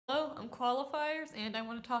qualifiers, and I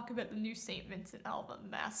want to talk about the new St. Vincent album,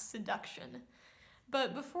 Masseduction.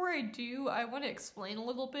 But before I do, I want to explain a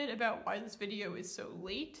little bit about why this video is so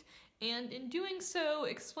late, and in doing so,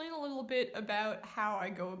 explain a little bit about how I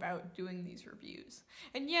go about doing these reviews.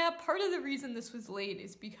 And yeah, part of the reason this was late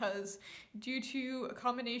is because due to a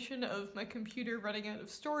combination of my computer running out of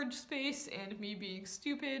storage space and me being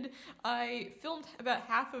stupid, I filmed about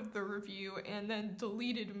half of the review and then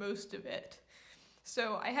deleted most of it.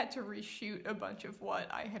 So I had to reshoot a bunch of what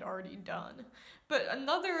I had already done. But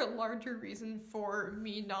another larger reason for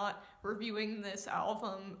me not reviewing this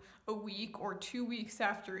album a week or 2 weeks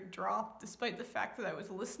after it dropped, despite the fact that I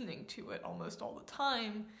was listening to it almost all the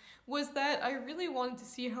time, was that I really wanted to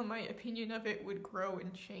see how my opinion of it would grow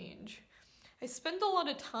and change. I spend a lot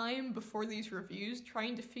of time before these reviews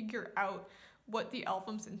trying to figure out what the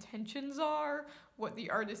album's intentions are, what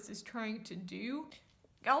the artist is trying to do.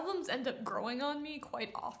 Albums end up growing on me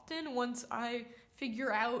quite often once I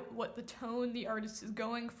figure out what the tone the artist is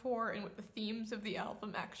going for and what the themes of the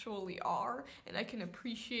album actually are, and I can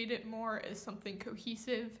appreciate it more as something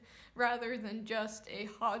cohesive rather than just a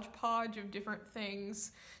hodgepodge of different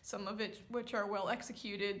things, some of it which are well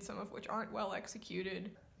executed, some of which aren't well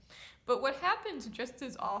executed. But what happens just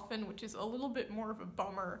as often, which is a little bit more of a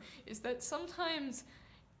bummer, is that sometimes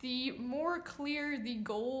the more clear the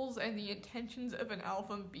goals and the intentions of an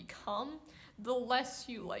album become, the less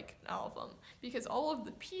you like an album. Because all of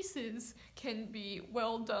the pieces can be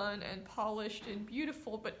well done and polished and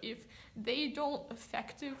beautiful, but if they don't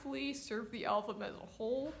effectively serve the album as a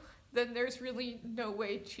whole, then there's really no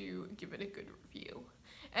way to give it a good review.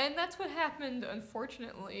 And that's what happened,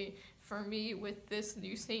 unfortunately, for me with this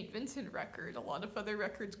new St. Vincent record. A lot of other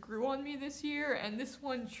records grew on me this year, and this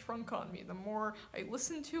one shrunk on me. The more I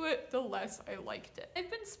listened to it, the less I liked it. I've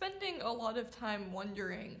been spending a lot of time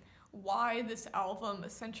wondering why this album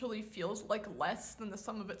essentially feels like less than the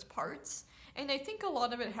sum of its parts, and I think a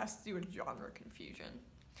lot of it has to do with genre confusion.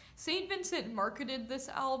 St. Vincent marketed this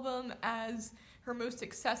album as her most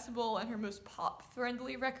accessible and her most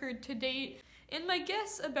pop-friendly record to date, and my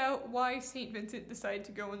guess about why St. Vincent decided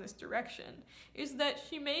to go in this direction is that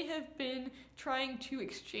she may have been trying to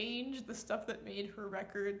exchange the stuff that made her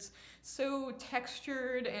records so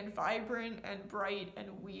textured and vibrant and bright and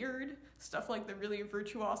weird, stuff like the really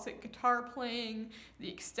virtuosic guitar playing, the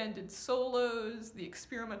extended solos, the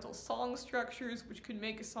experimental song structures which could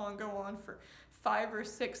make a song go on for 5 or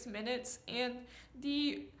 6 minutes, and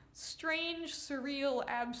the strange, surreal,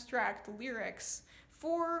 abstract lyrics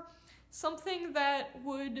for something that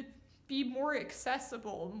would be more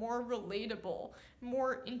accessible, more relatable,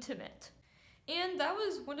 more intimate. And that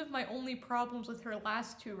was one of my only problems with her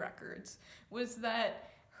last 2 records, was that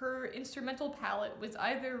her instrumental palette was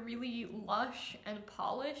either really lush and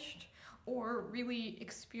polished, or really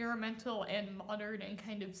experimental and modern and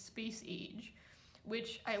kind of space age,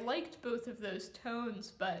 which I liked both of those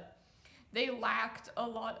tones, but they lacked a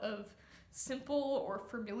lot of simple or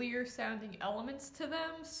familiar sounding elements to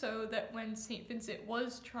them, so that when St. Vincent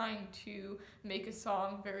was trying to make a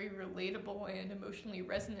song very relatable and emotionally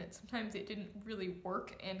resonant, sometimes it didn't really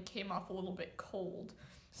work and came off a little bit cold.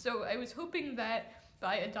 So I was hoping that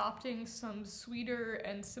by adopting some sweeter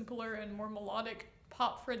and simpler and more melodic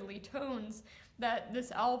pop-friendly tones, that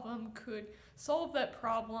this album could solve that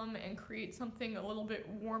problem and create something a little bit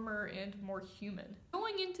warmer and more human.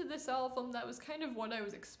 Going into this album, that was kind of what I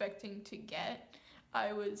was expecting to get.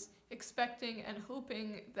 I was expecting and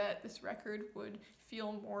hoping that this record would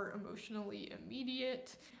feel more emotionally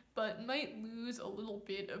immediate, but might lose a little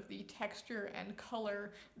bit of the texture and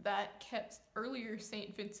color that kept earlier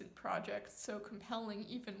St. Vincent projects so compelling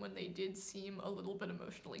even when they did seem a little bit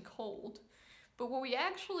emotionally cold. But what we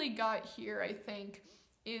actually got here, I think,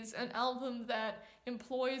 is an album that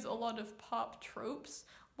employs a lot of pop tropes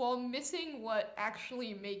while missing what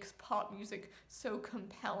actually makes pop music so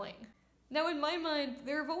compelling. Now, in my mind,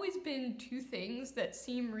 there have always been 2 things that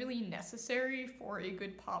seem really necessary for a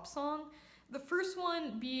good pop song. The first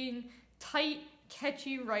one being tight,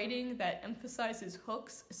 catchy writing that emphasizes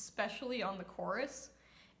hooks, especially on the chorus.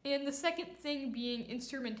 And the second thing being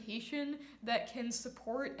instrumentation that can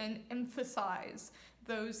support and emphasize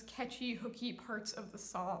those catchy, hooky parts of the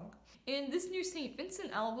song. In this new St.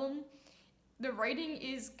 Vincent album, the writing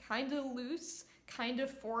is kinda loose, kind of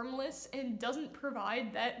formless, and doesn't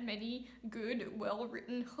provide that many good,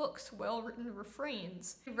 well-written hooks, well-written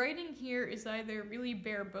refrains. The writing here is either really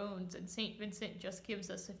bare bones and St. Vincent just gives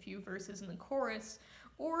us a few verses in the chorus,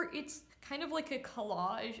 or it's kind of like a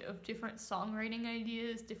collage of different songwriting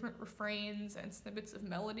ideas, different refrains, and snippets of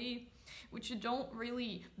melody, which don't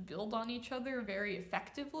really build on each other very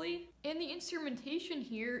effectively. And the instrumentation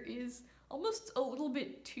here is almost a little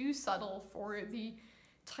bit too subtle for the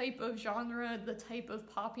type of genre, the type of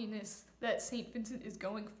poppiness that St. Vincent is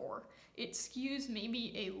going for. It skews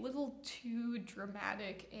maybe a little too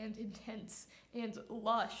dramatic and intense and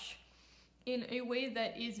lush in a way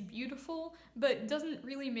that is beautiful, but doesn't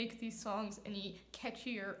really make these songs any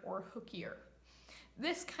catchier or hookier.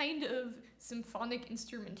 This kind of symphonic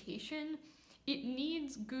instrumentation, it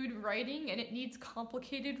needs good writing and it needs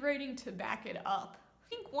complicated writing to back it up.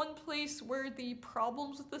 I think one place where the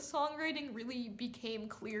problems with the songwriting really became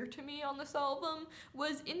clear to me on this album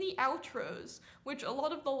was in the outros, which a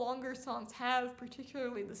lot of the longer songs have,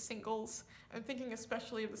 particularly the singles. I'm thinking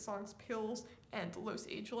especially of the songs Pills and Los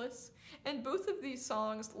Ageless. And both of these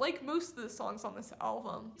songs, like most of the songs on this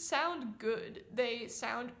album, sound good. They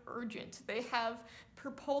sound urgent. They have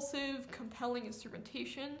propulsive, compelling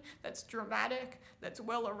instrumentation that's dramatic, that's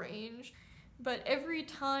well arranged. But every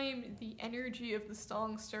time the energy of the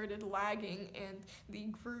song started lagging and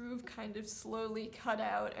the groove kind of slowly cut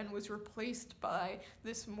out and was replaced by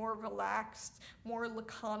this more relaxed, more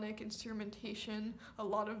laconic instrumentation, a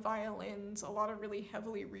lot of violins, a lot of really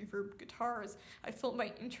heavily reverbed guitars, I felt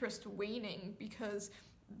my interest waning because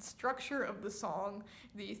the structure of the song,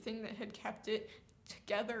 the thing that had kept it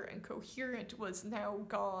together and coherent, was now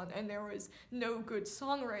gone, and there was no good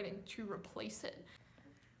songwriting to replace it.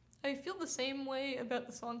 I feel the same way about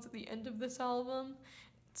the songs at the end of this album.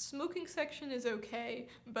 Smoking Section is okay,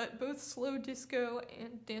 but both Slow Disco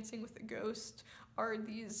and Dancing with a Ghost are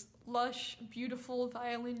these lush, beautiful,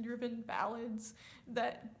 violin-driven ballads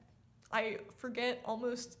that I forget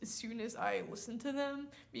almost as soon as I listen to them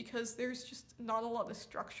because there's just not a lot of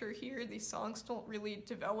structure here. These songs don't really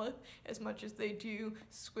develop as much as they do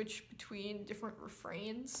switch between different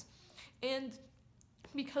refrains. And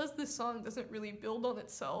because this song doesn't really build on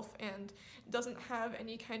itself and doesn't have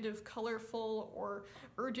any kind of colorful or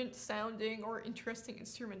urgent sounding or interesting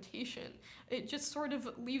instrumentation, it just sort of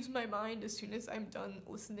leaves my mind as soon as I'm done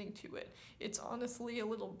listening to it. It's honestly a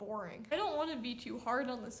little boring. I don't want to be too hard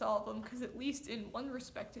on this album because at least in one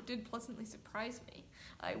respect it did pleasantly surprise me.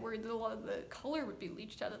 I worried that a lot of the color would be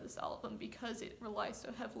leached out of this album because it relies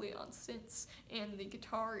so heavily on synths, and the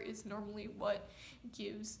guitar is normally what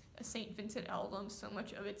gives a St. Vincent album so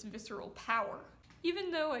much of its visceral power.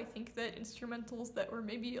 Even though I think that instrumentals that were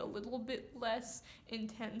maybe a little bit less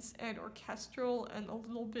intense and orchestral and a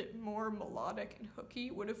little bit more melodic and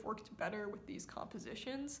hooky would have worked better with these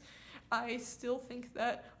compositions, I still think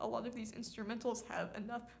that a lot of these instrumentals have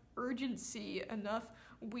enough urgency, enough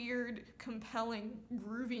weird, compelling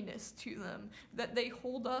grooviness to them that they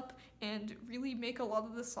hold up and really make a lot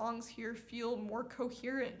of the songs here feel more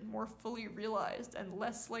coherent, more fully realized, and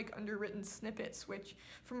less like underwritten snippets, which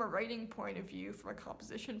from a writing point of view, from a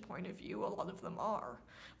composition point of view, a lot of them are.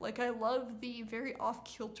 Like, I love the very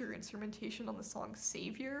off-kilter instrumentation on the song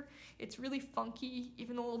Savior. It's really funky,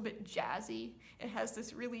 even a little bit jazzy. It has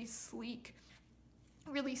this really sleek,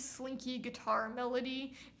 really slinky guitar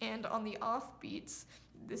melody, and on the offbeats,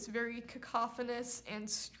 this very cacophonous and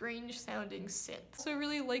strange sounding synth. I also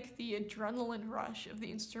really like the adrenaline rush of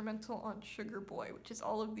the instrumental on Sugarboy, which is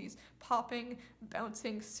all of these popping,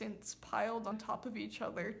 bouncing synths piled on top of each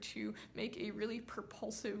other to make a really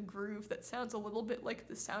propulsive groove that sounds a little bit like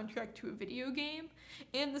the soundtrack to a video game.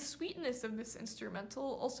 And the sweetness of this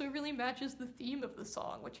instrumental also really matches the theme of the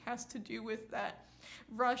song, which has to do with that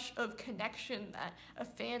rush of connection that a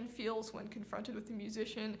fan feels when confronted with a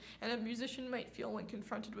musician, and a musician might feel when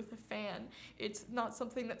confronted with a fan. It's not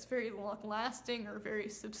something that's very long-lasting or very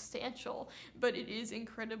substantial, but it is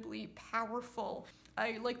incredibly powerful.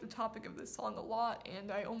 I like the topic of this song a lot,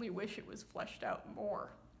 and I only wish it was fleshed out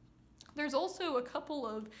more. There's also a couple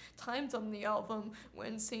of times on the album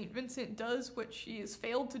when St. Vincent does what she has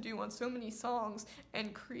failed to do on so many songs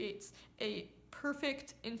and creates a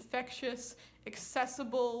perfect, infectious,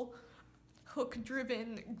 accessible,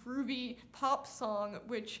 hook-driven, groovy pop song,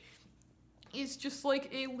 which is just like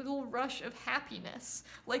a little rush of happiness.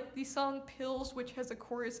 Like the song Pills, which has a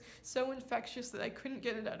chorus so infectious that I couldn't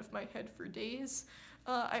get it out of my head for days.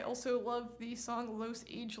 I also love the song Los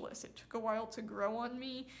Ageless. It took a while to grow on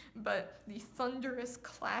me, but the thunderous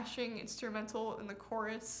clashing instrumental in the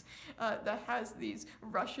chorus that has these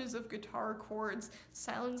rushes of guitar chords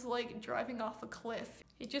sounds like driving off a cliff.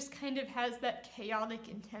 It just kind of has that chaotic,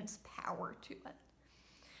 intense power to it.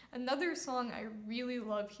 Another song I really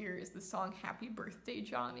love here is the song Happy Birthday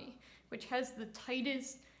Johnny, which has the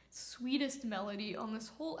tightest, sweetest melody on this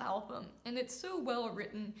whole album, and it's so well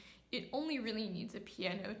written, it only really needs a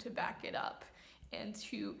piano to back it up and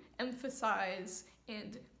to emphasize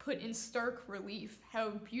and put in stark relief how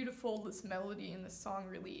beautiful this melody in this song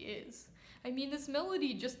really is. I mean, this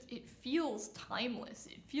melody it feels timeless.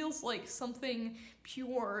 It feels like something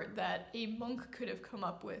pure that a monk could have come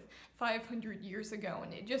up with 500 years ago,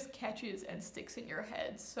 and it just catches and sticks in your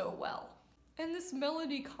head so well. And this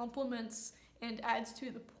melody complements and adds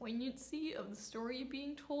to the poignancy of the story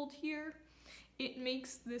being told here. It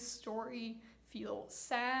makes this story feel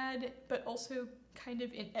sad, but also kind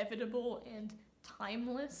of inevitable and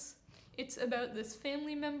timeless. It's about this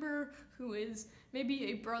family member who is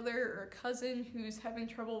maybe a brother or a cousin who's having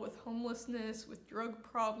trouble with homelessness, with drug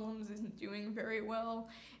problems, isn't doing very well,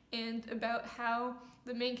 and about how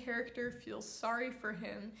the main character feels sorry for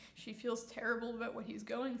him. She feels terrible about what he's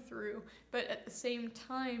going through, but at the same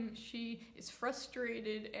time, she is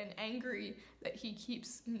frustrated and angry that he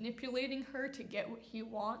keeps manipulating her to get what he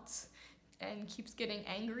wants and keeps getting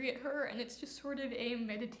angry at her, and it's just sort of a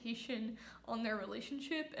meditation on their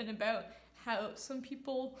relationship and about how some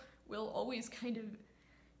people will always kind of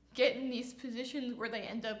get in these positions where they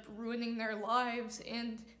end up ruining their lives,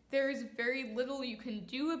 and there's very little you can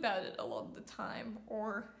do about it a lot of the time,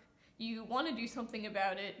 or you want to do something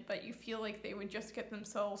about it, but you feel like they would just get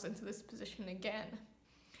themselves into this position again.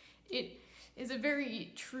 It is a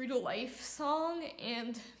very true-to-life song,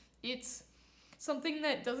 and it's something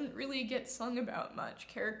that doesn't really get sung about much.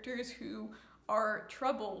 Characters who are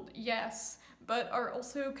troubled, yes, but are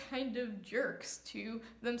also kind of jerks to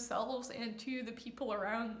themselves and to the people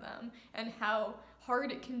around them, and how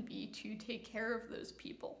hard it can be to take care of those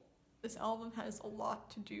people. This album has a lot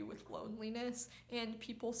to do with loneliness and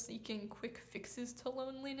people seeking quick fixes to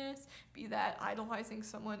loneliness, be that idolizing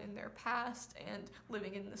someone in their past and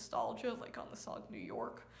living in nostalgia, like on the song New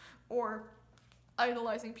York, or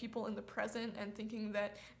idolizing people in the present and thinking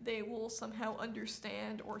that they will somehow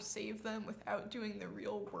understand or save them without doing the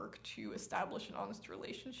real work to establish an honest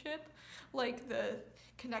relationship, like the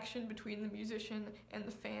connection between the musician and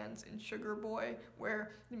the fans in Sugarboy,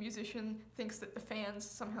 where the musician thinks that the fans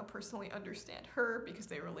somehow personally understand her because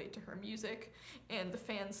they relate to her music, and the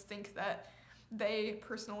fans think that they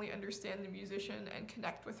personally understand the musician and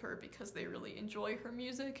connect with her because they really enjoy her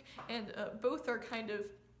music, and both are kind of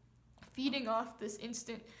feeding off this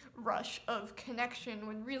instant rush of connection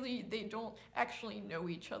when really they don't actually know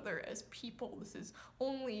each other as people. This is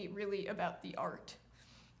only really about the art.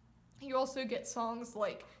 You also get songs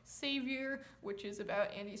like Savior, which is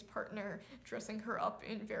about Andy's partner dressing her up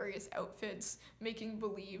in various outfits, making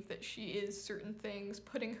believe that she is certain things,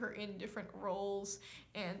 putting her in different roles,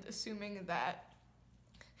 and assuming that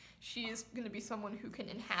she is going to be someone who can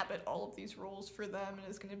inhabit all of these roles for them and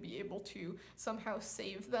is going to be able to somehow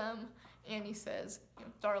save them. Annie says,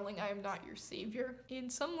 "Darling, I am not your savior." In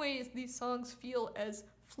some ways, these songs feel as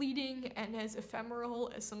fleeting and as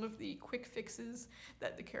ephemeral as some of the quick fixes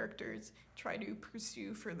that the characters try to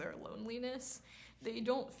pursue for their loneliness. They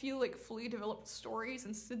don't feel like fully developed stories.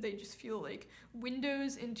 Instead, they just feel like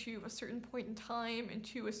windows into a certain point in time,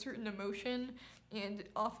 into a certain emotion, and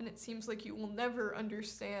often it seems like you will never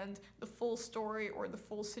understand the full story or the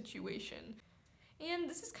full situation. And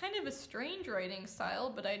this is kind of a strange writing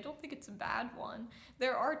style, but I don't think it's a bad one.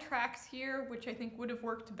 There are tracks here which I think would have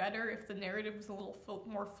worked better if the narrative was a little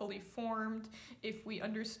more fully formed, if we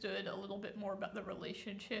understood a little bit more about the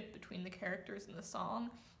relationship between the characters in the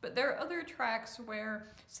song. But there are other tracks where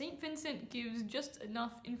St. Vincent gives just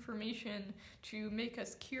enough information to make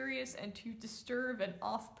us curious and to disturb and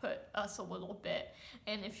off-put us a little bit.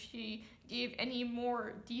 And if she gave any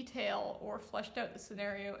more detail or fleshed out the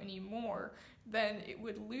scenario any more, then it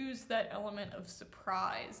would lose that element of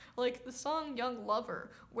surprise. Like the song Young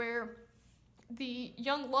Lover, where the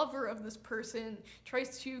young lover of this person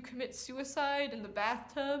tries to commit suicide in the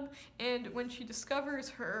bathtub, and when she discovers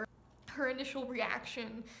her initial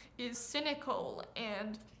reaction is cynical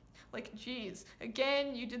and like, geez,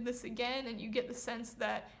 again, you did this again, and you get the sense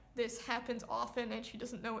that this happens often and she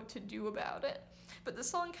doesn't know what to do about it. But the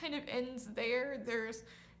song kind of ends there. There's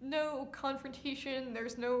no confrontation,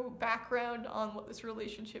 there's no background on what this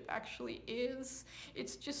relationship actually is.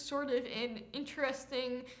 It's just sort of an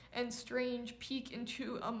interesting and strange peek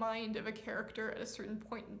into a mind of a character at a certain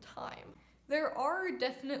point in time. There are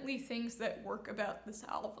definitely things that work about this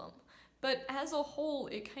album, but as a whole,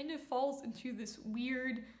 it kind of falls into this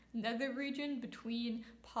weird nether region between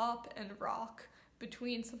pop and rock,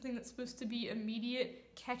 between something that's supposed to be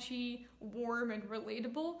immediate, catchy, warm, and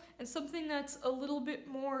relatable, and something that's a little bit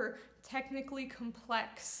more technically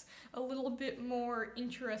complex, a little bit more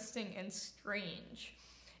interesting and strange.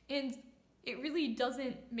 And it really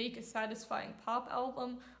doesn't make a satisfying pop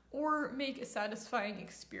album or make a satisfying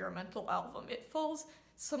experimental album. It falls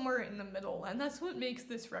somewhere in the middle, and that's what makes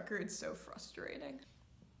this record so frustrating.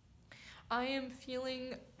 I am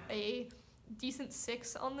feeling a decent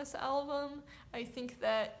 6 on this album. I think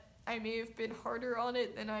that I may have been harder on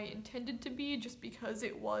it than I intended to be, just because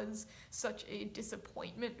it was such a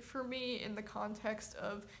disappointment for me in the context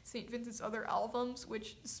of St. Vincent's other albums,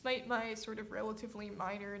 which, despite my sort of relatively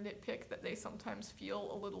minor nitpick that they sometimes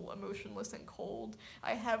feel a little emotionless and cold,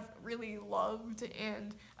 I have really loved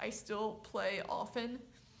and I still play often.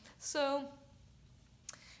 So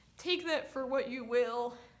take that for what you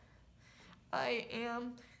will. I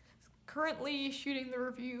am currently shooting the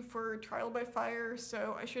review for Trial by Fire,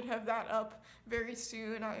 so I should have that up very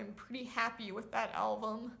soon. I am pretty happy with that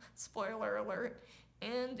album, spoiler alert,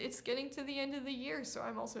 and it's getting to the end of the year, so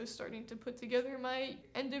I'm also starting to put together my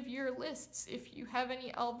end of year lists. If you have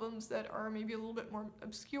any albums that are maybe a little bit more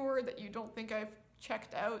obscure that you don't think I've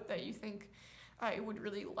checked out, that you think I would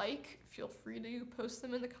really like, feel free to post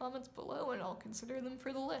them in the comments below and I'll consider them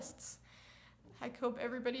for the lists. I hope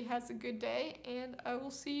everybody has a good day, and I will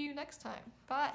see you next time. Bye!